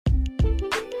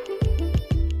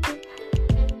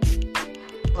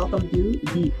Welcome to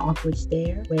The Awkward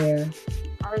Stare, where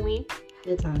Arlene,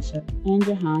 Natasha and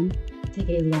Jahan take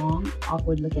a long,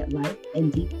 awkward look at life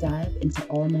and deep dive into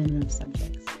all manner of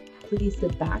subjects. Please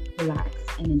sit back, relax,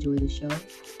 and enjoy the show.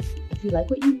 If you like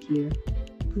what you hear,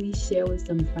 please share with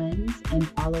some friends and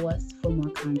follow us for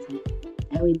more content.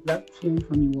 And we love hearing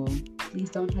from you all. Please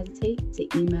don't hesitate to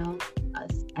email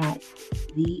us at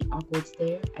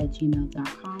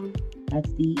theawkwardstare@gmail.com. That's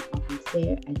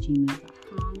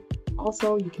theawkwardstare@gmail.com.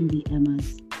 Also, you can DM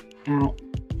us at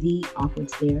The Awkward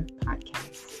Stare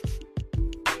Podcast.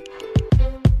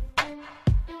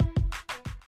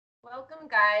 welcome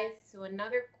guys to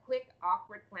another quick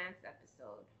Awkward Plants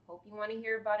episode. Hope you want to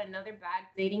hear about another bad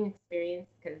dating experience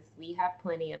because we have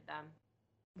plenty of them.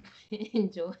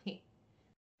 Enjoy.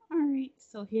 All right,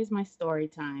 so here's my story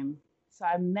time. So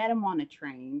I met him on a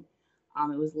train.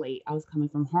 It was late. I was coming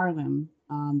from Harlem,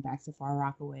 back to Far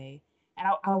Rockaway, and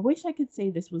I wish I could say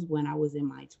this was when I was in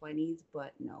my 20s,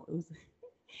 but no, it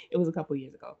was a couple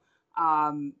years ago.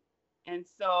 And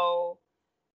so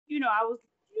I was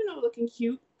looking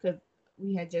cute because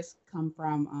we had just come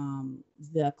from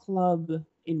the club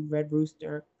in Red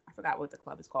Rooster. I forgot what the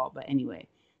club is called, but anyway,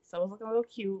 so I was looking a little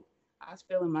cute. I was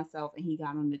feeling myself, and he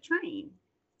got on the train.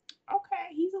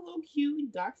 Okay, he's a little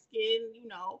cute, dark skin, he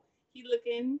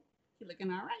looking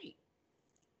all right.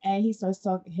 And he starts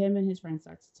talking, him and his friend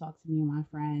starts to talk to me and my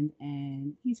friend,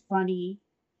 and he's funny,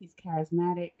 he's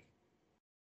charismatic.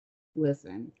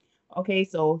 Listen, okay,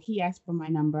 so he asked for my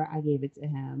number, I gave it to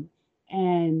him,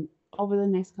 and over the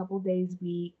next couple of days,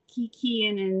 we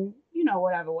keying and,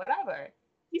 whatever.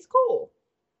 He's cool.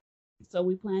 So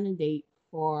we planned a date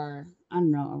for, I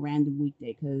don't know, a random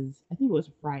weekday, because I think it was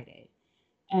a Friday.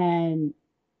 And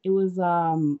it was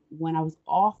when I was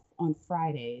off on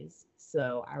Fridays,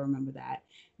 so I remember that.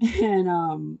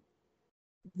 And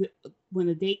when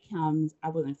the date comes, I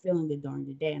wasn't feeling good during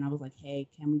the day, and I was like, "Hey,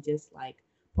 can we just like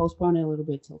postpone it a little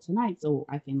bit till tonight so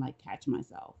I can like catch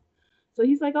myself?" So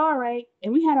he's like, "All right,"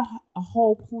 and we had a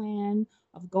whole plan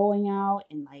of going out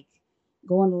and like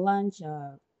going to lunch,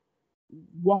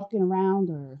 walking around,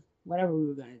 or whatever we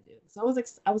were gonna do. So I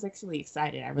was actually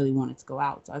excited. I really wanted to go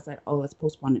out. So I said, "Oh, let's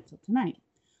postpone it till tonight."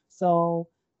 So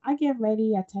I get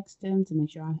ready. I text him to make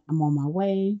sure I'm on my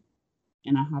way,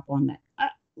 and I hop on that.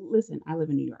 Listen, I live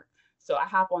in New York, so I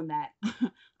hop on that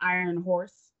Iron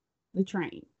Horse, the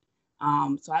train.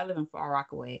 So I live in Far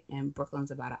Rockaway, and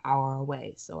Brooklyn's about an hour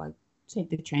away. So I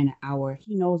take the train an hour.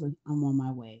 He knows I'm on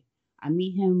my way. I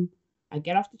meet him. I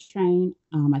get off the train.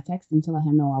 I text him to let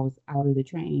him know I was out of the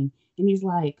train, and he's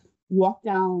like, "Walk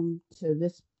down to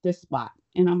this spot,"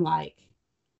 and I'm like,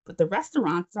 "But the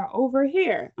restaurants are over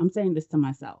here." I'm saying this to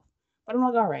myself, but I'm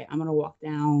like, "All right, I'm gonna walk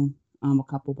down a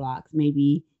couple blocks.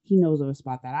 Maybe he knows of a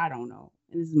spot that I don't know."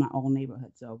 And this is my old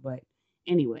neighborhood, so. But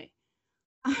anyway,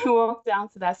 I walk down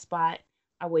to that spot.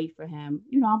 I wait for him.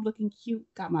 I'm looking cute.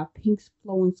 Got my pink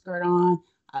flowing skirt on.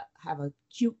 I have a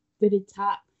cute fitted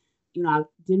top. I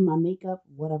did my makeup,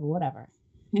 whatever.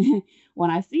 When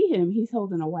I see him, he's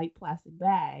holding a white plastic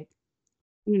bag.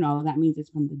 That means it's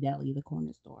from the deli, the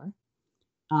corner store.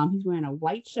 He's wearing a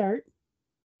white shirt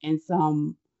and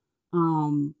some,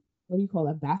 what do you call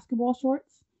it, basketball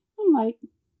shorts. I'm like,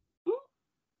 oh,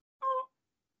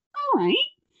 all right.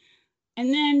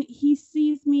 And then he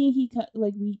sees me. He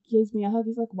gives me a hug.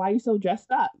 He's like, "Why are you so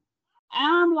dressed up?" And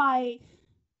I'm like,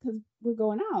 "Cause we're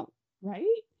going out,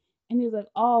 right?" And he's like,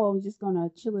 "Oh, I'm just gonna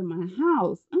chill in my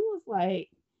house." I was like,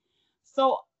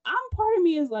 so part of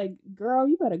me is like, "Girl,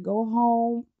 you better go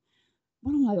home."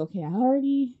 But I'm like, okay, I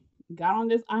already got on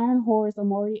this Iron Horse.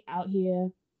 I'm already out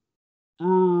here.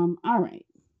 All right.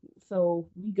 So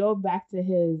we go back to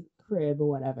his crib or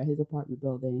whatever, his apartment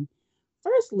building.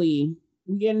 Firstly,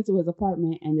 we get into his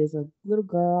apartment, and there's a little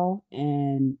girl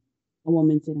and a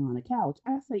woman sitting on a couch.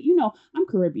 I say, I'm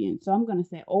Caribbean, so I'm gonna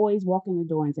say always walk in the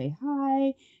door and say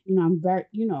hi. I'm very,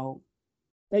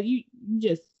 that you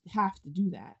just have to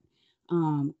do that.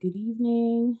 Good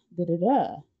evening, da da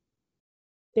da.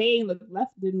 They ain't look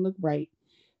left, didn't look right.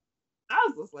 I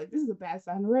was just like, this is a bad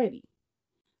sign already.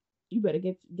 You better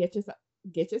get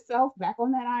yourself back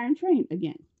on that iron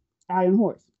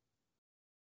horse.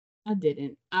 I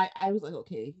didn't. I was like,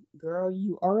 okay, girl,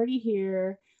 you already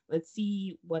here. Let's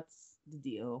see what's the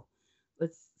deal.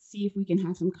 Let's see if we can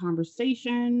have some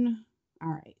conversation.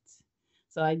 All right.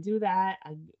 So I do that.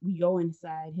 We go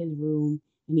inside his room,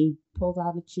 and he pulls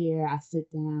out a chair. I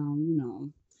sit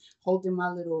down, holding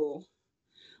my little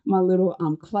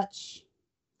clutch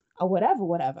or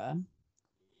whatever.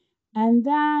 And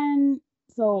then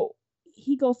so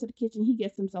he goes to the kitchen. He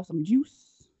gets himself some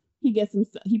juice.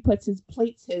 He puts his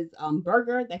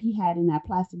burger that he had in that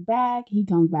plastic bag. He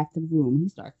comes back to the room. He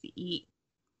starts to eat.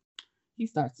 He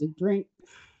starts to drink.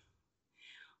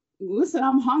 Listen,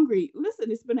 I'm hungry.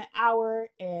 Listen, it's been an hour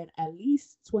and at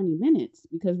least 20 minutes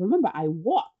because remember, I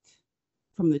walked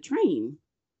from the train.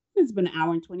 It's been an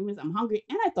hour and 20 minutes. I'm hungry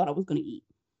and I thought I was going to eat.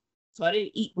 So I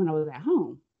didn't eat when I was at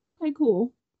home. Okay,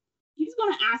 cool. He's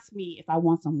going to ask me if I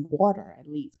want some water at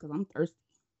least because I'm thirsty.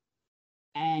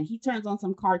 And he turns on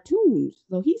some cartoons.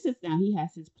 So he sits down. He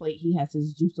has his plate. He has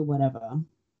his juice or whatever.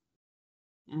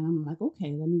 And I'm like,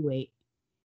 okay, let me wait.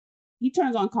 He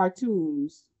turns on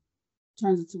cartoons.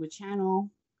 Turns it to a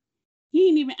channel. He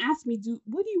didn't even ask me,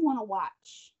 what do you want to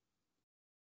watch?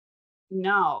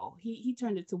 No, he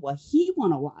turned it to what he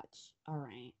want to watch. All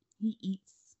right. He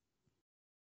eats,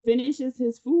 finishes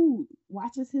his food,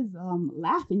 watches his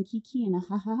laughing kiki and a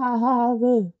ha ha ha ha.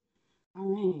 All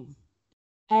right.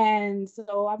 And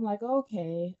so I'm like,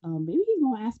 okay, maybe he's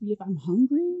gonna ask me if I'm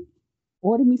hungry,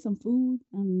 order me some food.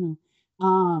 I don't know.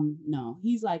 No.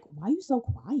 He's like, why are you so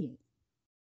quiet?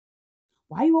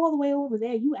 Why are you all the way over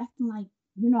there? You acting like,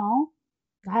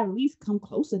 gotta at least come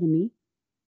closer to me.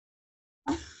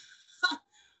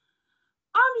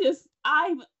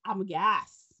 I'm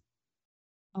aghast.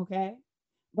 Okay.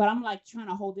 But I'm like trying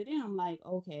to hold it in. I'm like,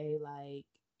 okay, like,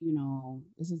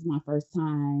 this is my first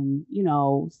time,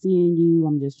 seeing you.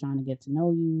 I'm just trying to get to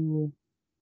know you.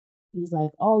 He's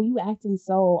like, oh, you acting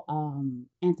so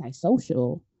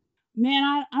antisocial. Man,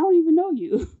 I don't even know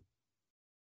you.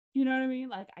 You know what I mean?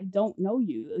 Like, I don't know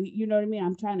you. You know what I mean?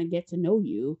 I'm trying to get to know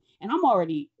you. And I'm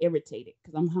already irritated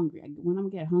because I'm hungry. When I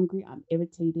get hungry, I'm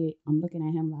irritated. I'm looking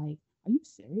at him like, are you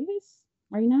serious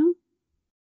right now?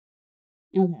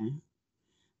 Okay.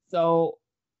 So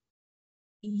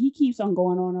he keeps on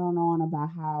going on and on about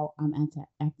how I'm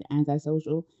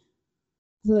antisocial.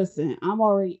 Listen,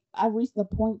 I reached the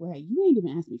point where you ain't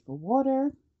even asked me for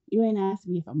water. You ain't asked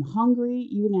me if I'm hungry.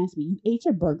 You didn't ask me. You ate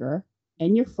your burger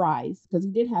and your fries, because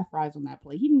he did have fries on that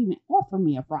plate. He didn't even offer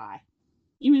me a fry.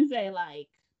 Even say like,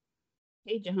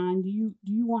 hey Jahan, do you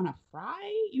want a fry?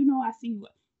 I see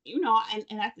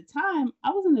and at the time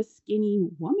I wasn't a skinny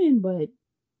woman, but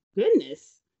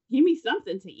goodness, give me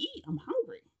something to eat. I'm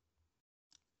hungry.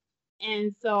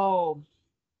 And so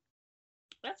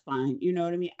that's fine. You know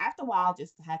what I mean? After a while, I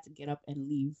just had to get up and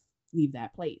leave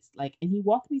that place. Like, and he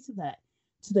walked me to the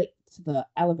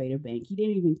elevator bank. He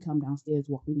didn't even come downstairs,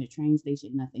 walk me to the train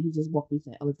station, nothing. He just walked me to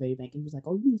the elevator bank and he was like,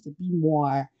 oh, you need to be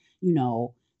more,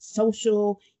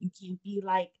 social. You can't be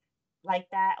like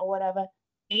that or whatever.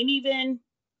 Ain't even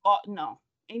offer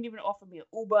me an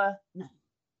Uber. No.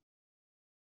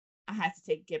 I had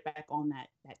to get back on that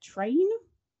train.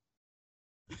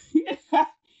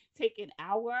 Take an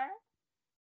hour.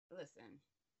 Listen.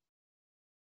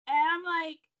 And I'm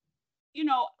like,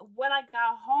 when I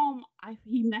got home,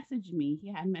 he messaged me.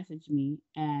 He had messaged me,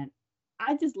 and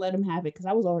I just let him have it because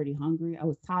I was already hungry. I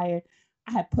was tired.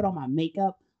 I had put on my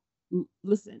makeup.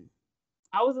 Listen,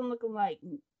 I wasn't looking like,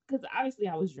 because obviously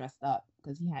I was dressed up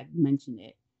because he had mentioned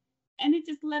it, and it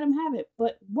just let him have it.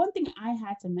 But one thing I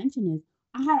had to mention is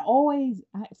I had always,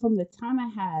 from the time I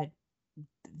had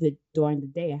during the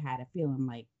day, I had a feeling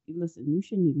like, listen, you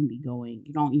shouldn't even be going.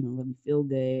 You don't even really feel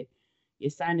good. Your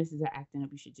sinuses are acting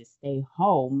up. You should just stay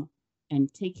home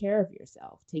and take care of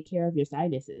yourself. Take care of your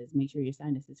sinuses. Make sure your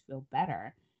sinuses feel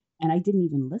better. And I didn't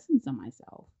even listen to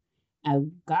myself. I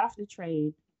got off the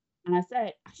train and I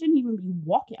said, I shouldn't even be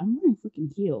walking. I'm wearing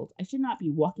freaking heels. I should not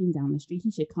be walking down the street. He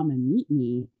should come and meet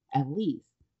me at least.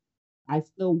 I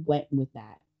still went with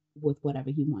that, with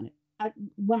whatever he wanted.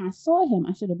 When I saw him,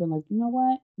 I should have been like, you know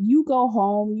what? You go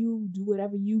home. You do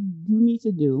whatever you need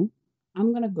to do.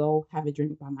 I'm going to go have a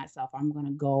drink by myself. I'm going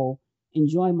to go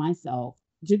enjoy myself.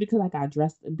 Just because I got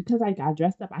dressed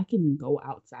up, I can go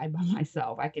outside by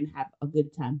myself. I can have a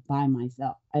good time by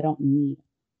myself. I don't need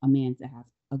a man to have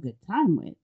a good time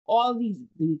with. All these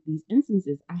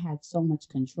instances, I had so much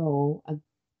control over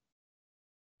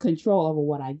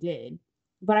what I did,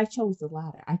 but I chose the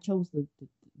latter. I chose the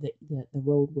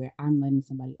road where I'm letting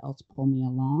somebody else pull me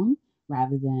along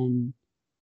rather than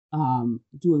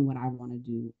doing what I want to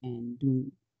do and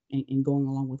going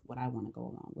along with what I want to go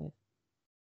along with.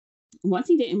 Once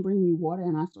he didn't bring me water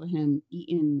and I saw him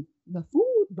eating the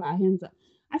food by himself,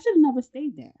 I should have never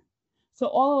stayed there. So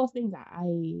all those things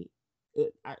I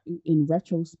in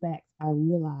retrospect, I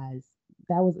realized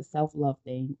that was a self-love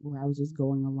thing where I was just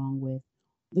going along with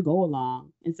the go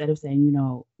along instead of saying,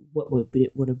 what would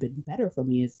have been better for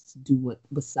me is to do what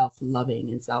was self-loving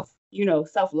and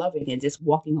self-loving and just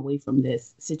walking away from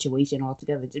this situation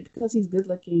altogether. Just because he's good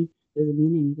looking doesn't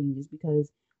mean anything. Just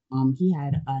because he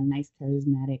had a nice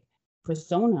charismatic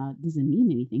persona doesn't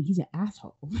mean anything. He's an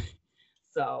asshole.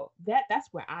 So that's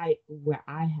where I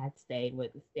had stand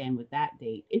with that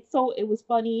date. It was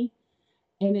funny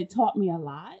and it taught me a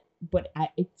lot, but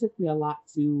it took me a lot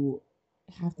to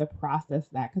have to process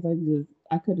that because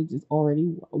I could have just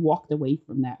already walked away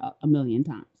from that a million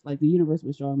times. Like the universe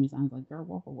was showing me signs like, girl,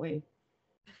 walk away,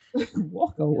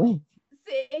 walk away.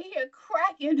 Sitting here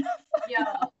cracking. Yo,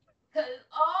 because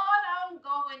all I'm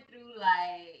going through,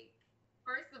 like,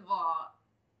 first of all,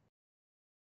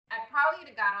 I probably would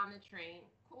have got on the train.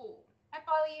 Cool. I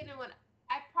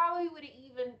probably would have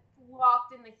even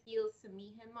walked in the heels to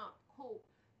meet him up. Cool.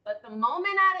 But the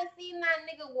moment I'd have seen that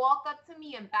nigga walk up to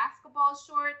me in basketball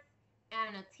shorts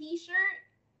and a t-shirt,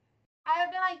 I'd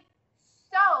have been like,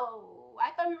 so,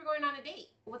 I thought we were going on a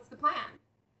date. What's the plan?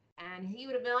 And he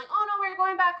would have been like, oh no, we're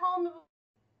going back home.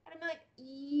 And I'd be like,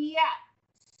 yeah.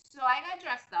 So I got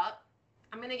dressed up.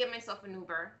 I'm going to get myself an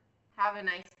Uber. Have a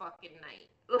nice fucking night.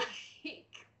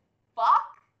 Like,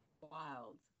 fuck?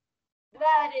 Wild.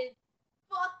 That is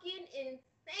fucking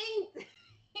insane.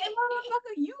 And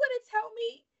motherfucker, you gonna tell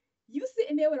me you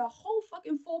sitting there with a whole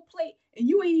fucking full plate and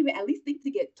you ain't even at least think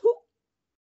to get two?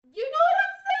 You know what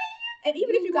I'm saying? And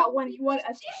even if you got one you want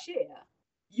us to share,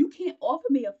 you can't offer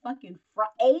me a fucking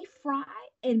fry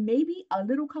and maybe a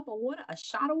little cup of water, a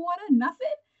shot of water, nothing?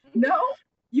 No?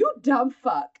 You dumb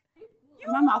fuck.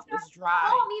 My mouth was dry.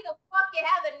 Call me the fucking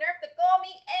have the nerve to call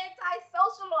me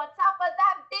antisocial. On top of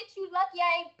that, bitch, you lucky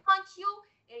I ain't punch you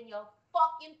in your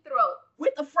fucking throat.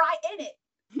 With the fry in it.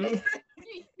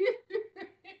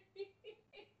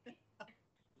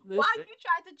 Why you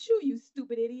tried to chew, you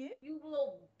stupid idiot? You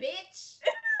little bitch.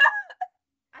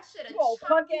 I should have You chopped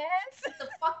punk you ass. with the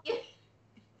fucking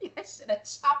I should have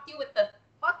chopped you with the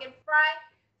fucking fry.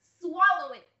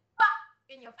 Swallow it. Fuck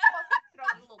in your fucking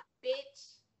throat, you little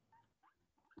bitch.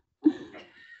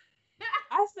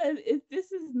 I said, if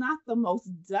this is not the most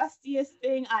dustiest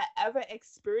thing I ever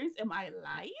experienced in my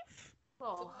life.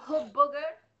 Little hood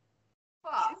booger.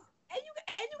 Fuck. And you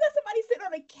got somebody sitting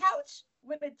on a couch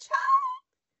with a child?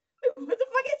 What the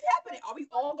fuck is happening? Are we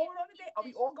all going on a date? Are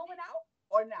we all going out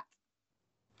or not?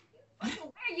 Where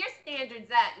are your standards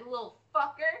at, you little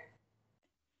fucker?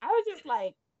 I was just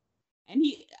like, and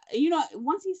he,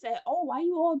 once he said, oh, why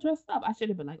you all dressed up? I should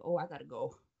have been like, oh, I gotta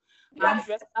go. I'm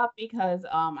dressed up because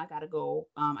I gotta go.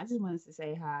 I just wanted to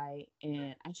say hi,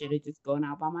 and I should have just gone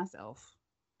out by myself.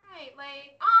 Right,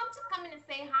 like, oh, I'm just coming to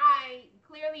say hi.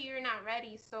 Clearly, you're not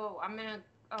ready, so I'm gonna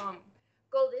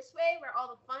go this way where all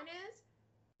the fun is.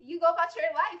 You go about your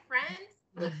life,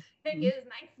 friends. It is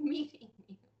nice meeting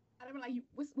you. I'd be like,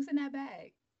 what's in that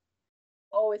bag?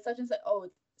 Oh, it's such and such. Oh,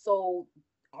 so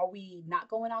are we not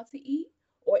going out to eat,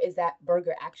 or is that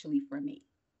burger actually for me?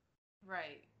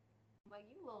 Right. Like,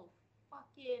 you little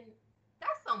fucking,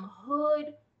 that's some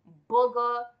hood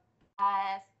booger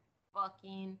ass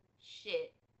fucking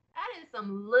shit. That is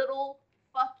some little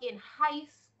fucking high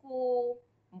school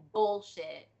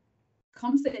bullshit.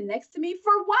 Come sitting next to me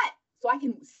for what? So I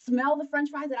can smell the french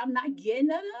fries that I'm not getting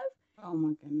none of? Oh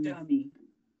my goodness. Dummy.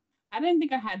 I didn't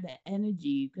think I had the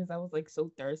energy because I was like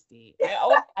so thirsty.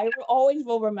 I always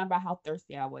will remember how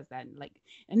thirsty I was then, like,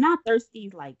 and not thirsty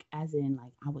like as in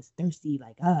like I was thirsty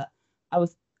like I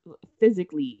was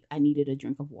physically I needed a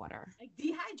drink of water. Like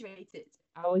dehydrated.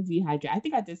 I was dehydrated. I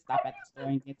think I did stop at the store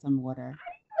and get some water.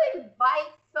 I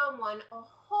invite someone, a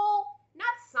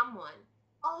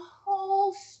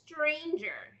whole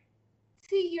stranger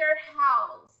to your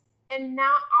house and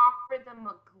not offer them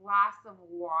a glass of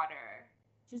water.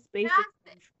 Just basic.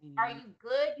 Are you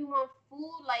good? You want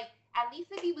food? Like, at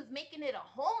least if he was making it a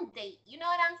home date, you know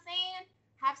what I'm saying?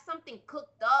 Have something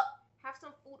cooked up, have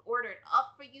some food ordered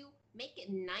up for you, make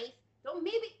it nice. Don't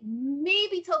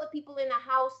maybe tell the people in the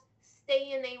house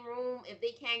stay in their room if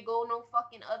they can't go no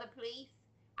fucking other place.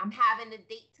 I'm having a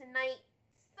date tonight.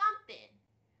 Something.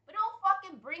 But don't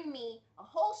fucking bring me a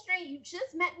whole stranger. You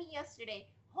just met me yesterday.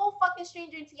 Whole fucking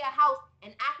stranger into your house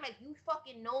and act like you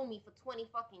fucking know me for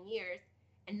 20 fucking years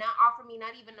and not offer me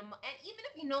not even and even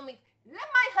if you know me, let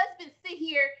my husband sit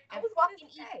here and fucking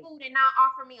eat food and not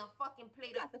offer me a fucking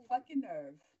plate of food. The fucking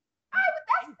nerve.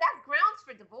 That's grounds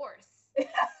for divorce.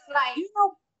 Like,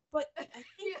 but I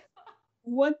think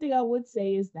one thing I would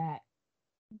say is that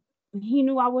he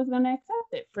knew I was gonna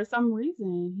accept it. For some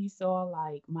reason, he saw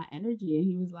like my energy and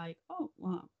he was like, oh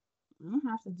well, I don't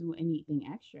have to do anything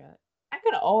extra. I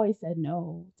could have always said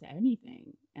no to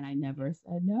anything, and I never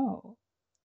said no.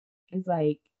 It's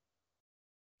like,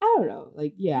 I don't know.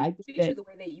 Like, yeah, I treat you the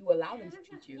way that you allow them to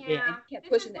treat you. Yeah, and you kept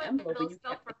pushing the envelope. Those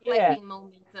self-reflecting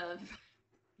moments of.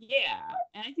 Yeah,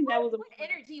 and I think that was what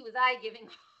energy was I giving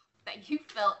that you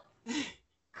felt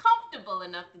comfortable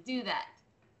enough to do that.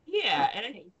 Yeah, and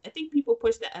I think people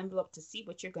push the envelope to see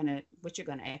what you're gonna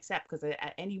accept, because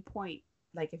at any point,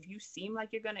 like if you seem like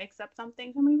you're gonna accept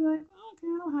something, somebody be like, oh, okay,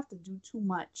 I don't have to do too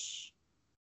much.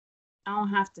 I don't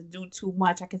have to do too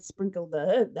much. I can sprinkle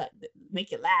the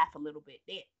make you laugh a little bit.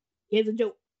 There, here's a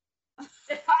joke.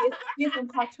 Here's some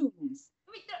cartoons.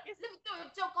 Let me throw a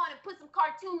joke on and put some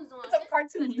cartoons on. Some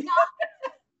cartoons.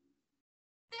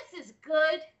 This is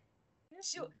good.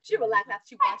 She relax after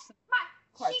she watched some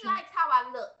cartoons. She likes how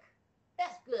I look.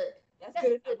 That's good. That's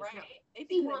good, right?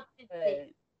 She wants this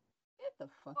bitch. Get the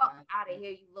fuck out of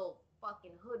here, you little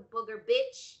fucking hood booger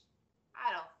bitch.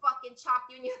 I'd have fucking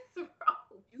chopped you in your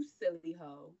throat. You silly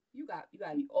hoe. You got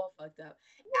me all fucked up.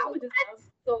 I would just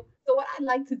so what I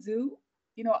like to do,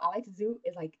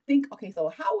 is like think, okay, so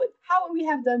how would we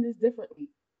have done this differently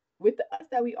with the us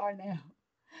that we are now?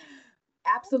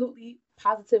 Absolutely,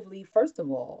 positively, first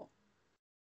of all,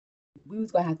 we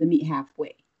was gonna have to meet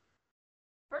halfway.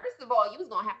 First of all, you was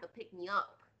gonna have to pick me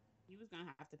up. You was gonna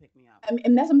have to pick me up. I mean,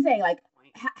 and that's what I'm saying. Like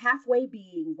halfway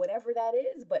being whatever that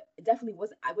is, but it definitely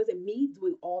wasn't me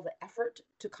doing all the effort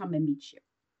to come and meet you.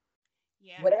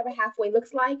 Yeah. Whatever halfway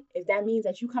looks like, if that means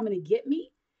that you coming to get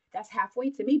me, that's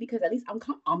halfway to me, because at least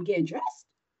I'm getting dressed.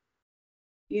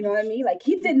 You know what I mean? Like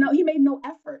he made no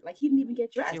effort. Like he didn't even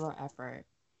get dressed. Zero effort.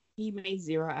 He made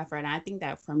zero effort, and I think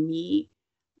that for me,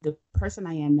 the person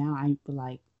I am now, I feel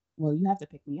like, well, you have to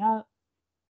pick me up.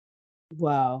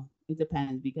 Well, it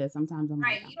depends, because sometimes I'm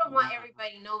right. Like, you don't want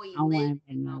everybody to know where you live. I want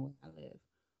everybody to know where I live.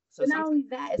 So not only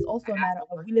that, it's also a matter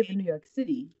of we live in New York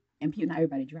City, and not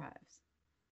everybody drives.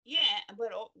 Yeah,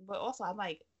 but also I'm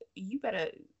like, you better,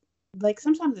 like,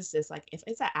 sometimes it's just like if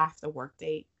it's an after work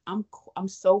date, I'm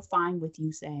so fine with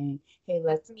you saying, hey,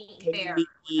 let's meet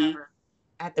me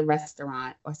at the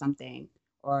restaurant or something.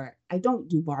 Or I don't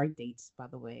do bar dates, by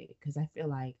the way, because I feel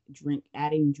like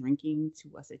adding drinking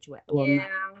to a situation. Well, yeah.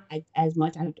 As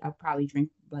much. I probably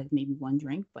drink like maybe one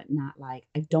drink, but not like,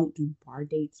 I don't do bar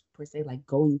dates per se. Like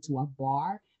going to a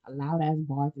bar, a loud ass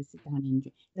bar to sit down and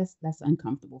drink. That's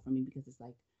uncomfortable for me, because it's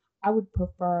like I would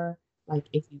prefer like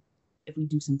if we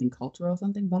do something cultural or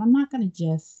something. But I'm not gonna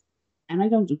and I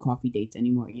don't do coffee dates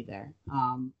anymore either.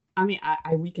 I mean,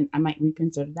 I might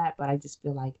reconsider that, but I just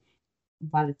feel like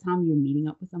by the time you're meeting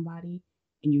up with somebody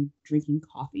and you're drinking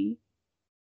coffee,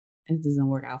 it doesn't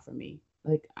work out for me.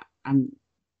 Like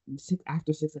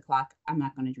after 6 o'clock, I'm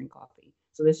not going to drink coffee.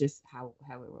 So that's just how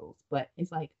it rolls. But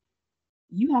it's like,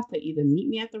 you have to either meet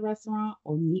me at the restaurant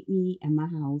or meet me at my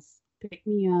house, pick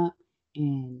me up,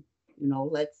 and,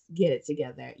 let's get it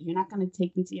together. You're not going to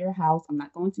take me to your house. I'm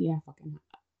not going to your fucking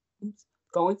house. Oops.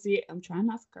 Going to your, I'm trying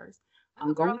not to curse.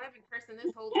 I've been cursing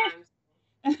this whole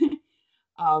time.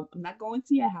 I'm not going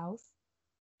to your house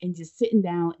and just sitting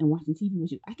down and watching TV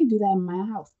with you. I can do that in my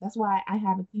house. That's why I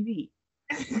have a TV.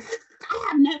 I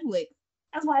have Netflix.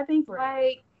 That's why I pay for it.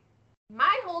 Like,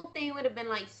 my whole thing would have been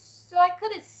like, so I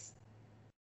could have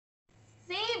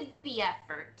saved the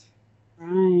effort.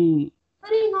 Right.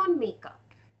 Putting on makeup.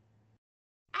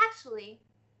 Actually,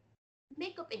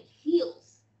 makeup and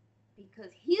heels.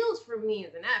 Because heels for me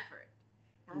is an effort.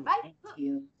 Now, if I put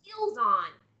heels on,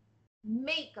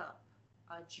 makeup,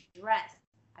 a dress,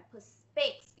 I put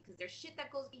Spanx, because there's shit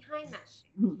that goes behind that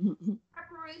shit.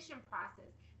 Preparation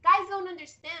process. Guys don't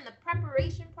understand the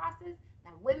preparation process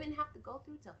that women have to go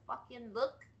through to fucking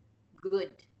look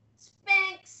good.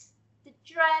 Spanx, the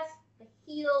dress, the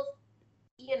heels,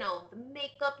 the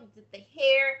makeup, you did the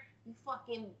hair, you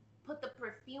fucking put the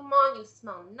perfume on, you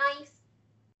smell nice,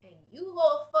 and you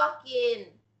go fucking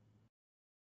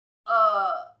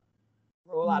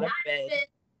roll out of bed.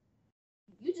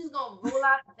 You just gonna roll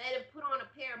out of bed and put on a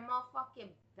pair of motherfucking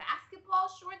basketball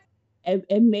shorts?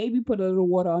 And maybe put a little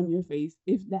water on your face,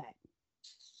 if that.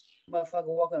 Motherfucker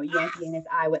walking with Yankee in his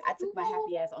eye. I took my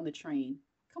happy ass on the train.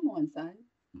 Come on, son.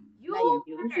 Not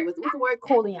Yankee. What's the word?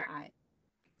 Cold in your eye.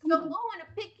 So going to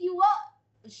pick you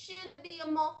up should be a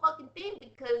motherfucking thing,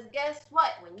 because guess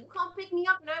what? When you come pick me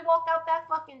up and I walk out that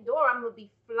fucking door, I'm gonna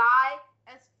be fly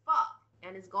as fuck,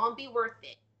 and it's gonna be worth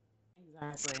it.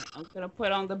 Exactly. I'm gonna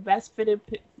put on the best fitted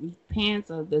pants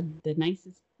or the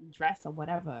nicest dress or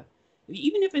whatever.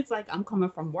 Even if it's like I'm coming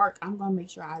from work, I'm gonna make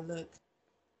sure I look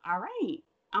all right.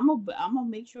 I'm gonna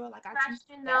make sure like I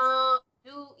freshen up,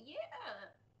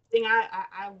 thing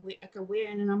I could wear,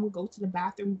 and then I'm gonna go to the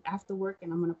bathroom after work,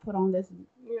 and I'm gonna put on this,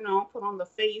 put on the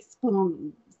face,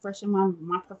 freshen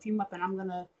my perfume up, and I'm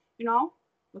gonna,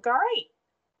 look all right.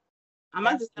 I'm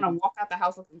not just gonna walk out the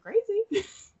house looking crazy.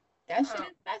 That shit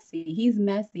is messy. He's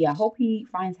messy. I hope he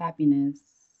finds happiness.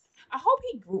 I hope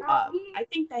he grew up. I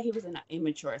think that he was in an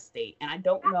immature state, and I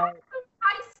don't know.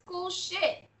 High school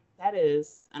shit. That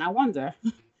is, and I wonder,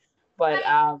 but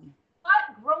Like,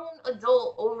 what grown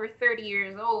adult over 30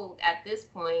 years old at this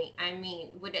point, I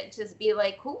mean, would it just be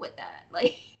like cool with that?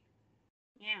 Like,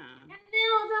 yeah, and then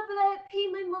on top of that, pay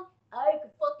my money. I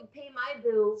could fucking pay my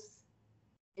bills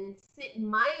and sit in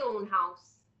my own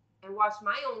house and watch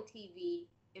my own TV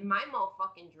in my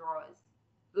motherfucking drawers.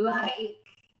 Like,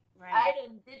 I right.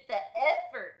 done did the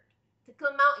effort to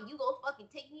come out and you go fucking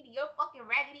take me to your fucking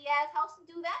raggedy ass house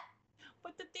to do that?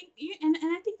 But the thing, and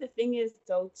I think the thing is,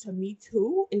 though, to me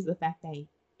too, is the fact that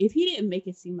if he didn't make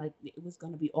it seem like it was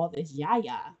gonna be all this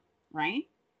yaya, right?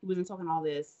 He wasn't talking all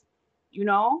this, you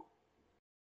know,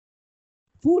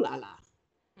 foolala.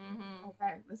 Mm-hmm.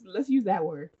 Okay, let's use that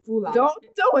word, foolala. Don't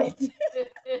do it.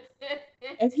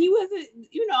 If he wasn't,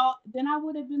 then I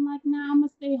would have been like, nah, I'm gonna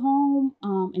stay home,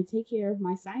 and take care of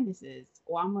my sinuses,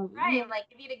 or I'm gonna, Right, like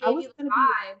if he'd have I gave was you the gonna be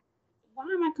like, vibe. why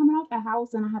am I coming out the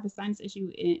house and I have a sinus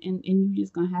issue, and you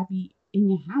just gonna have me in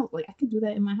your house? Like I could do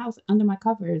that in my house under my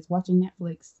covers, watching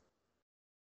Netflix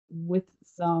with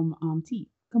some tea.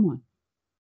 Come on,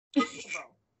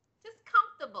 Comfortable. Just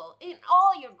comfortable in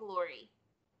all your glory.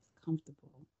 it's comfortable.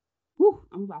 Whew,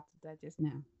 I'm about to digest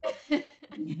now.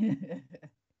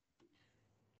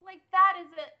 Like that is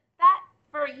it. That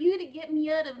for you to get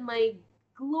me out of my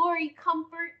glory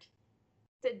comfort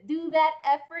to do that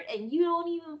effort and you don't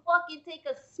even fucking take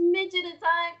a smidge at a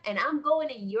time and I'm going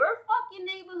in your fucking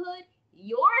neighborhood,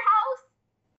 your house,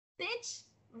 bitch,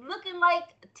 looking like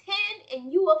 10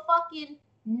 and you a fucking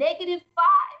 -5?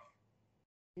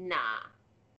 Nah,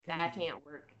 that can't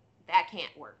work. That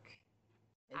can't work.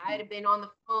 I'd have been on the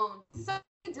phone. So what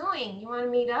are you doing? You want to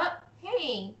meet up?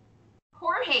 Hey,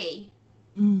 Jorge.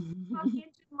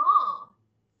 Fucking Jamal.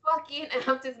 Fucking,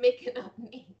 I'm just making up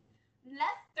names.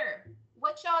 Lester.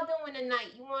 What y'all doing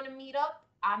tonight? You want to meet up?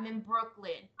 I'm in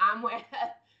Brooklyn. I'm where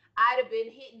I'd have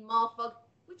been hitting motherfuckers.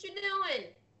 What you doing?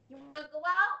 You want to go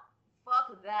out?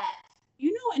 Fuck that.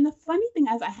 And the funny thing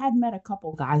is, I had met a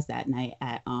couple guys that night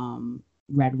at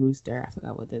Red Rooster. I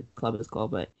forgot what the club is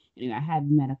called, but anyway, I had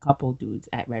met a couple dudes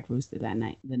at Red Rooster that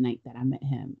night, the night that I met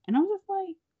him, and I was just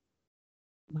like,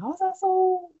 "How was that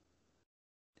so?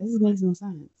 This makes no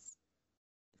sense.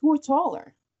 Who are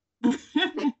taller?"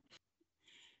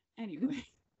 Anyway,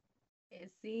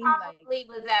 It seemed like Probably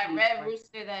was at Red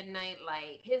Rooster that night.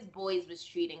 Like his boys was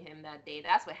treating him that day.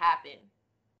 That's what happened.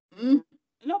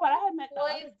 no, but I had met the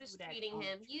other Boys was dude that treating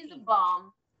him. He's a treated-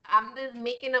 bomb. I'm just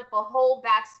making up a whole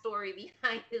backstory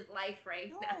behind his life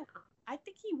right now. No, I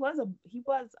think he wasn't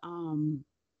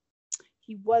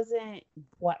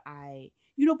what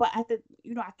but at the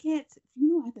I can't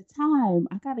at the time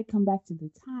I gotta come back to the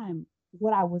time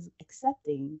what I was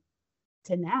accepting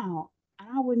to now, and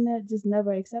I would just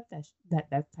never accept that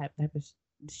type of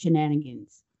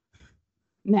shenanigans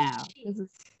now, because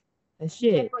it's the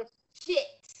shit. Type of shit.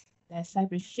 That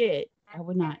type of shit, I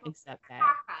would not accept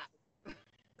that,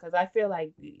 because I feel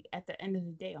like at the end of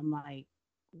the day, I'm like,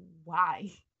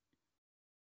 why?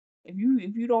 If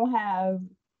you don't have,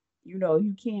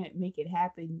 you can't make it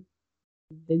happen,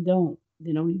 then don't.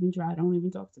 Then don't even try. Don't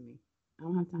even talk to me. I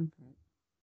don't have time for it.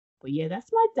 But yeah, that's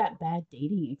that bad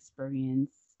dating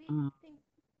experience.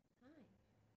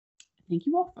 Thank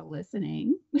you all for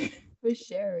listening. for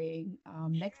sharing.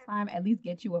 Next time, at least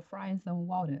get you a fry and some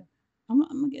water. I'm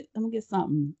gonna get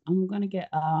something. I'm gonna get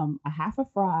a half a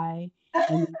fry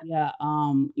and yeah,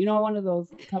 one of those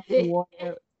cups of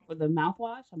water for the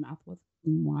mouthwash, a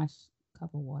mouthwash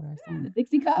cup of water or The something.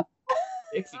 Dixie cup.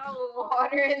 Dixie cup. Oh,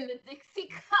 water in the Dixie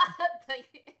cup.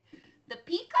 The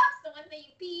pee cups, the ones that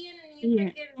you pee in and you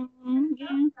Yeah. freaking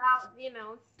Yeah.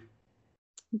 out,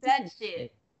 that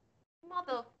shit.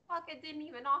 Motherfucker didn't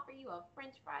even offer you a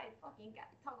French fry. Fucking guy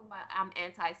talking about I'm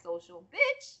antisocial,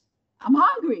 bitch. I'm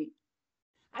hungry.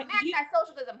 I'm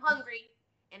antisocial because I'm hungry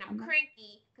and I'm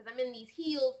cranky because I'm in these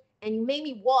heels and you made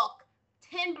me walk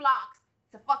 10 blocks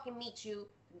to fucking meet you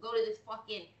to go to this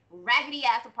fucking raggedy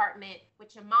ass apartment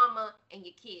with your mama and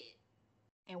your kid.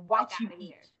 And watch you out of eat.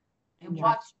 here. And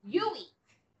watch you eat.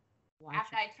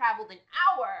 After I traveled an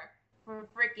hour from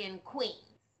freaking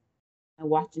Queens. And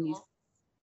watching these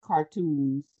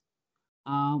cartoons,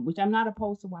 which I'm not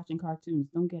opposed to watching cartoons.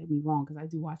 Don't get me wrong, because I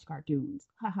do watch cartoons.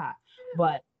 Haha.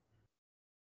 But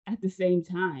at the same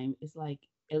time, it's like,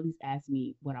 at least ask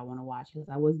me what I want to watch, because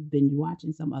I was binge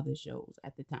watching some other shows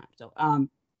at the time. So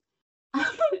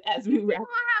as we wrap,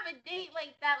 I have a date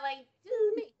like that, like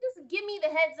just give me the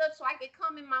heads up so I could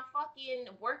come in my fucking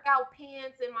workout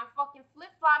pants and my fucking flip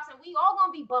flops, and we all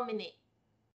gonna be bumming it.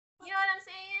 You know what I'm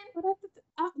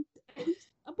saying?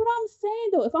 But I'm saying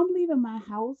though, if I'm leaving my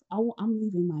house, I'm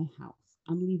leaving my house.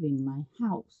 I'm leaving my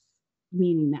house,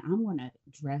 meaning that I'm gonna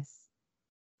dress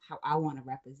how I want to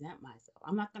represent myself.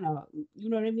 I'm not gonna, you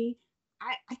know what I mean?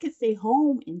 I could stay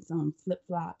home in some flip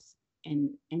flops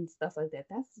and stuff like that.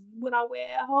 That's what I wear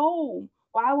at home.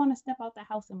 Why I want to step out the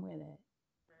house and wear that?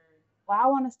 Why I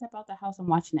want to step out the house and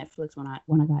watch Netflix when I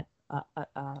got a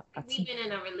We've TV? been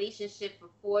in a relationship for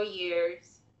 4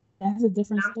 years. That's a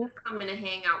different I'm story. just coming to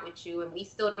hang out with you, and we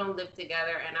still don't live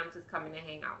together, and I'm just coming to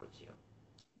hang out with you.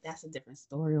 That's a different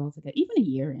story altogether. Even a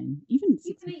year in, even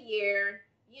 6 Even a year,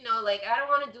 like I don't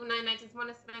want to do nothing. I just want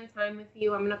to spend time with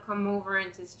you. I'm gonna come over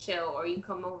and just chill, or you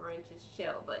come over and just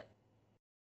chill. But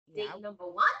yeah, date number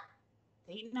one,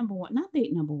 date number one, not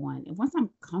date number one. And once I'm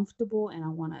comfortable and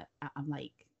I'm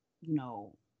like, you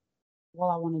know, all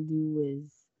I want to do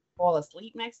is fall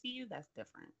asleep next to you. That's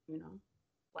different, you know.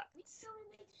 But we still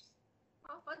in this.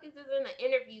 Motherfuckers is in the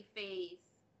interview phase,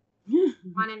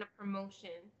 wanting a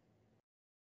promotion,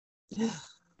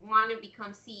 wanting to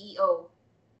become CEO.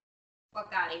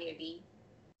 Fuck out of here, B.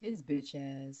 His bitch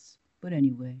ass. But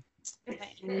anyway.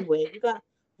 anyway, we're gonna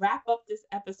wrap up this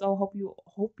episode. Hope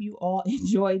you all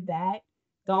enjoyed that.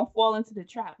 Don't fall into the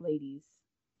trap, ladies.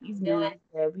 These men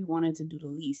said we wanted to do the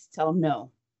least. Tell them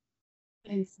no,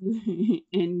 and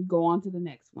and go on to the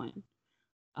next one.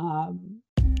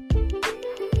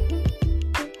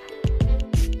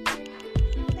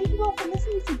 Thank you all for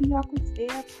listening to the Awkward Stare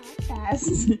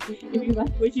podcast. If you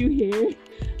like what you hear,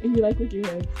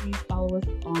 please follow us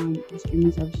on the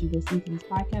streaming service you listen to this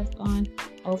podcast on.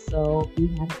 Also, we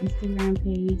have an Instagram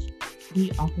page,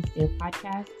 the Awkward Stare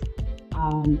podcast.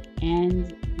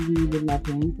 And we would love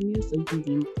hearing from you, so you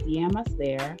can DM us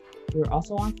there. We're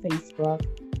also on Facebook,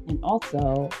 and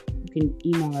also you can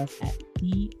email us at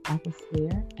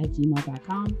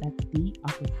theawkwardstare@gmail.com. That's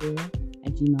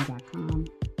theawkwardstare@gmail.com.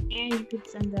 And you could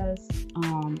send us,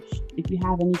 if you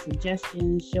have any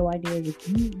suggestions, show ideas, if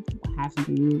you have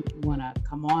something you want to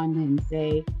come on and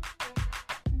say,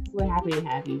 we're happy to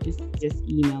have you. Just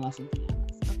email us or DM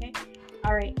us, okay?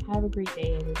 All right. Have a great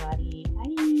day, everybody.